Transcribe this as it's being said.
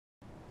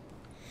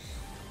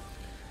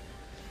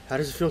How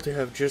does it feel to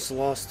have just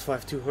lost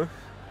 5-2, huh?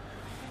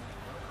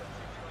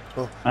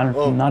 Oh, I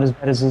don't, not as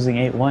bad as losing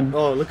 8-1.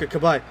 Oh, look at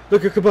Kabai.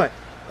 Look at Kabai.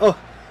 Oh,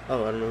 I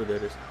don't know who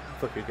that is.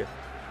 Fuck you, guy.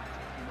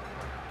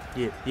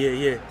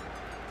 Yeah.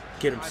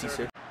 Get him,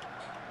 Cisse.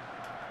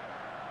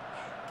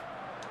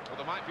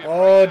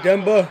 Oh,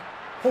 Demba.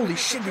 Holy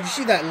shit, did you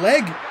see that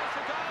leg?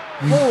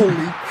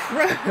 Holy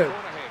crap.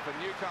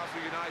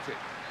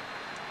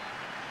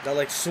 That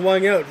like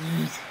swung out.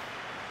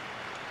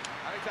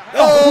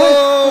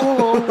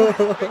 Oh!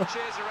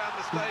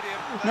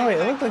 No, wait,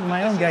 it looked like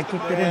my own guy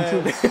kicked it in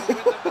too.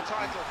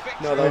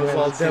 No, that was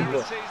all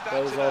Demba.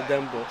 That was all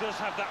Demba.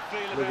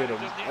 Look at him.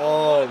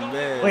 Oh,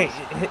 man. Wait,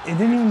 it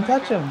didn't even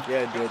touch him.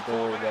 Yeah, dude, don't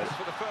worry about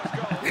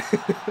it.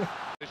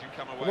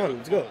 Come on,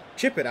 let's go.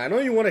 Chip it. I know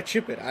you want to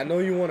chip it. I know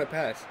you want to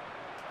pass.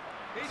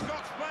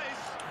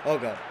 Oh,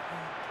 God.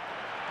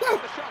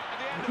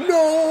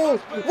 No!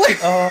 What?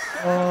 Oh.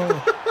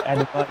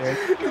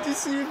 Did you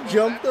see him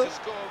jump though?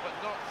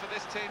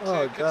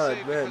 Oh God,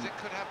 man.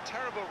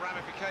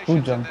 Who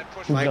jumped?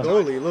 My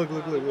goalie. Look.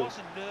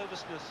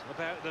 Nervousness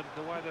about them,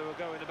 the way they were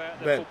going about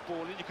their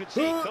football, and you could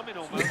see it coming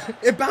almost.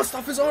 It bounced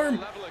off his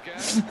arm.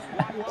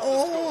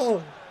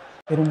 Oh!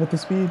 Hit him with the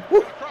speed.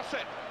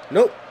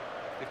 Nope.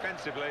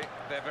 Defensively,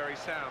 they're very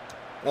sound.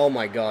 Oh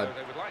my God.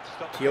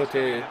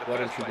 Quixote, why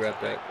don't you grab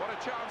that? What a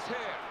chance here.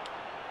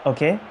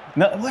 Okay.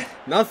 No, what?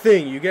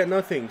 Nothing. You get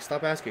nothing.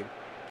 Stop asking.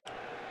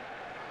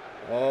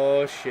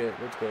 Oh shit.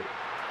 Let's go.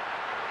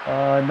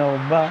 No,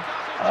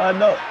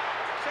 no.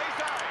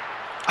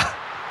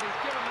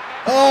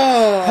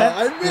 Oh,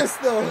 I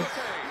missed though.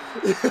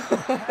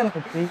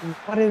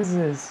 What is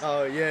this?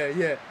 Oh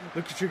yeah.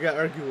 Look at your guy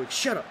arguing.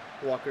 Shut up,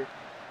 Walker.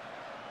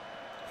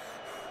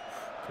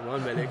 Come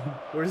on, Malik.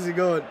 Where's he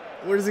going?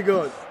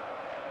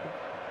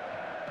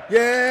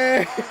 Yeah!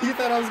 You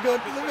thought I was going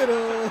to the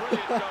middle.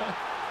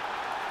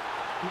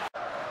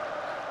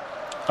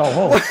 Oh,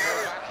 whoa.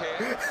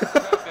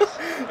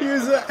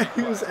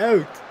 he was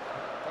out.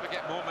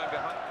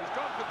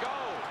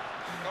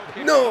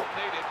 No.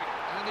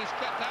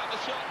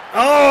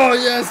 Oh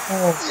yes,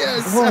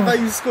 yes. I thought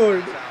you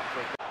scored.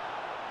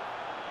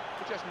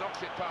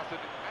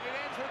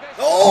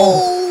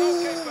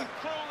 Oh.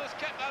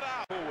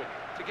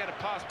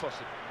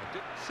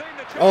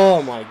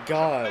 Oh my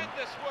God.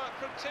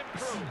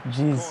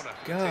 Jeez.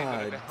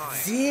 God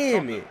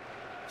damn it.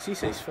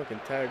 Cisse's fucking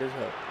tired as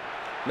hell.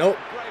 Nope.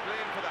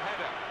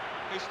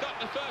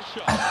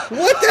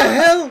 What the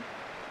hell?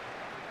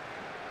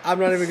 I'm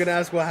not even gonna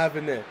ask what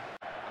happened there.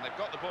 And they've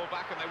got the ball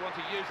back and they want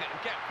to use it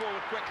and get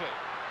forward quickly.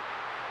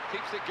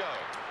 Keeps it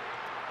going.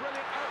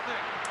 Brilliant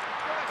opening.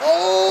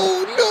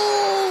 Oh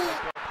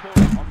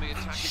no! On the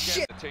attack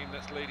again, the team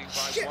that's leading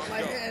by Shit, one my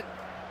goal. head.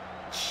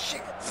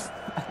 Shit.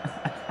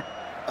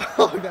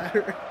 Oh, that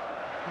hurt.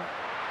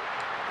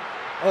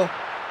 Oh.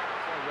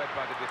 Read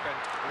by the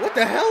defense. What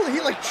the hell? He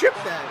like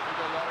chipped that.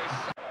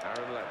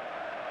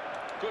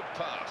 Good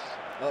pass.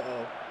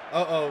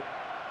 Uh-oh.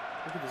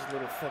 Look at this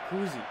little fuck.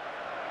 Who is he?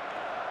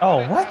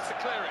 Oh, what?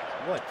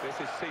 What? This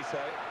is Cisse.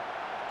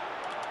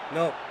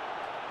 No.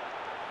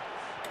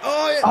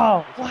 Oh, yeah.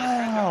 Oh,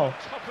 wow. On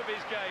top of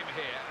his game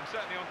here, and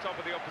certainly on top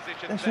of the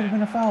opposition. That should have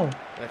been a foul.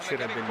 That should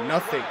have been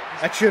nothing.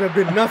 That should have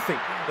been nothing.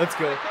 Let's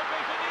go.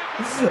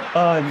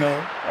 Oh,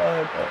 no.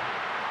 Oh, no.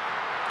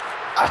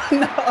 Oh,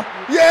 no.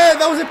 Yeah,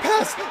 that was a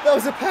pass. That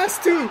was a pass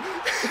too.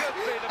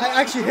 I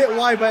actually hit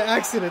Y by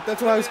accident.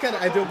 That's why I was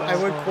I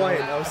went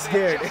quiet. I was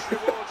scared.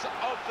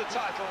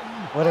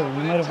 Whatever,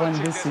 we might have won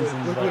this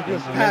season. Look,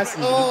 pass.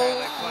 Oh.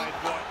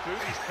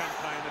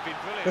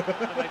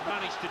 They've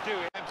managed to do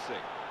it.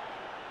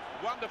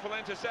 Wonderful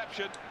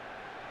interception.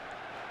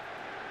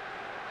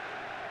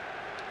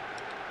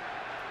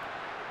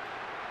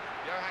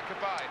 Johan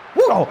Kabai.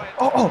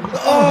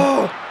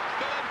 Oh!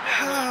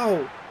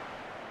 How?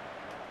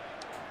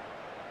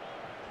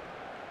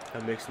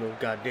 That makes no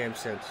goddamn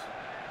sense.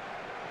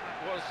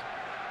 That was a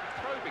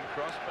probing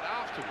cross, but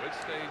afterwards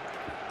the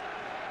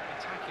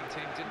attacking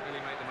team didn't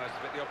really make the most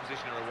of it. The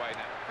opposition are away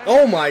now.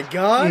 Oh my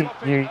God!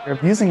 You're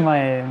abusing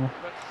my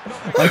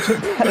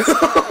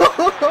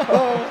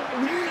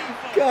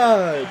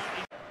God!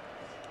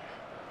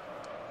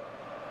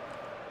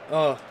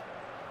 Oh.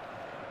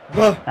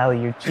 Ali,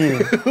 you're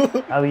cheating.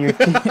 Ali, you're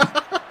cheating.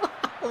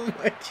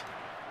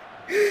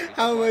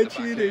 How am I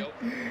cheating?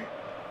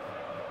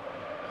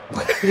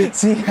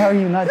 See, how are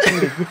you not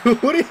cheating?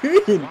 What do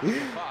you mean?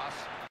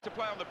 To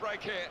play on the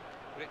break here,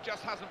 but it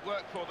just hasn't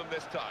worked for them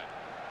this time.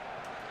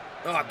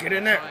 Oh, get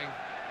in there!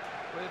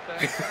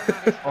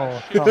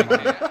 Oh, come on.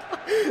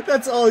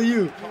 That's all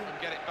you.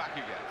 Get it back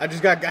again. I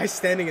just got guys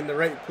standing in the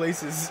right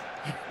places.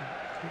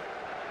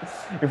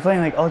 You're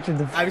playing like ultra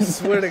defense. I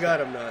swear to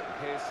God, I'm not.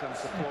 Here's some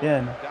support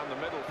Yeah. down the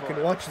middle for You can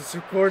it. watch this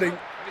recording.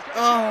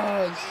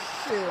 Oh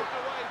shit!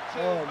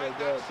 Oh my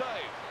God!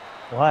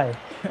 Why?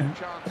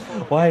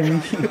 Why me?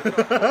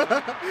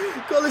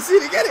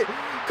 Colicini, get it!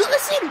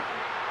 Colicini!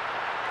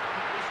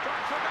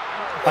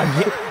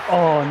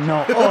 Oh no!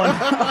 Oh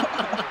no!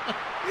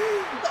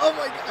 Oh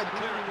my God!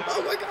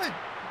 Oh my God!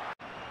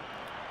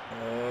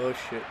 Oh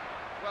shit!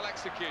 Well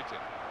executed.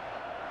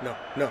 No,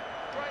 no.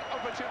 Great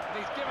opportunity.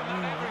 He's given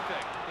that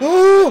everything.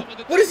 Oh,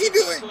 what is he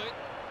doing?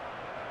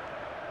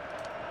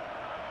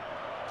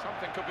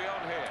 Something could be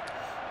on here.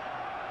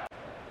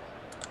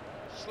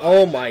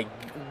 Oh my,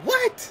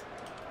 what?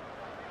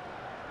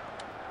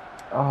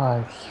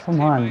 Oh,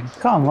 come on,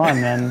 come on,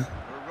 man.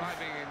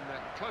 Arriving in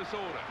close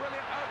order.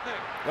 Brilliant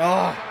opening.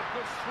 Oh,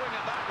 Good swing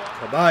at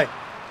that one. bye-bye.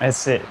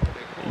 That's it.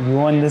 You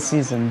won this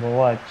season, but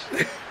watch.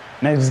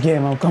 Next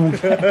game, I'm coming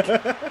back.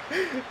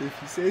 If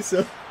you say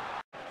so.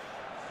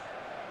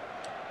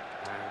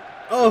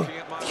 Oh, Looking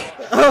at my watch,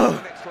 oh. 2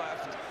 minutes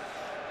left.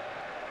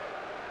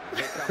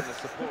 Here come the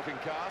supporting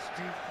cast.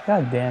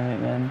 God damn it,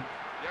 man.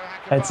 Johan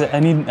That's it.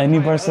 Cabaye. I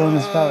need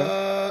Barcelona's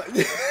power.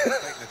 Taking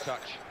the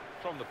touch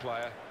from the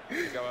player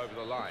to go over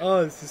the line.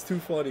 Oh, this is too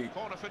funny.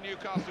 Corner for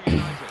Newcastle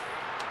United.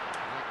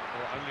 That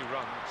will only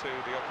run to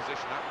the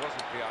opposition. That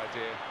wasn't the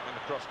idea when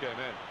the cross came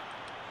in.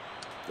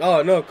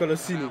 Oh no,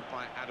 Colosini. Out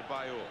by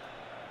Adebayor.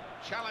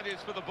 Challenges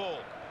for the ball.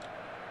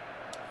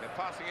 They're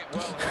passing it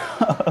well here.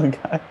 Oh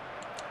god.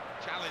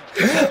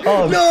 Challenge.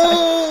 Oh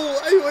No,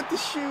 I want to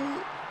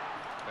shoot.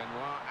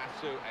 Benoit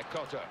Assou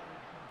Ekota.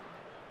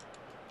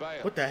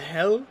 Bale. What the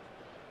hell?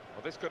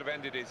 Well, this could have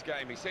ended his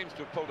game. He seems to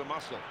have pulled a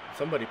muscle.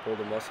 Somebody pulled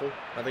a muscle.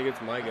 I think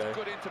it's my guy.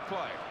 Good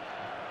interplay.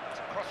 It's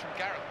a cross from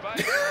Gareth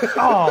Bale.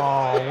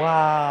 Oh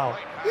wow.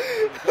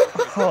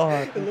 Oh.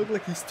 It looked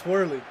like he's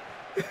twirling.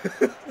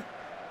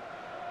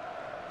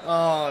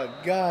 Oh,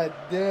 god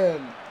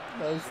damn.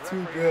 That was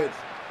too good.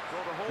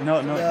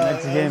 No,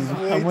 next That game. was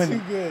way I'm winning.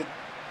 too good.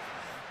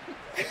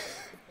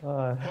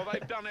 Well,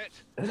 they've done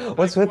it.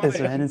 What's They've with this,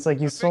 won it. man? It's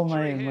like you A stole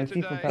victory my here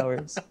FIFA today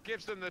powers.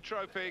 Gives them the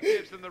trophy,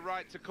 gives them the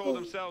right to call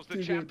themselves the Too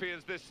good.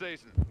 champions this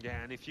season.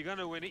 Yeah, and if you're going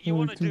to win it, you Oh,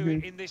 want to too do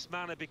it good. in this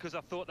manner because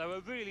I thought they were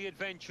really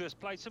adventurous,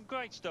 played some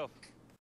great stuff.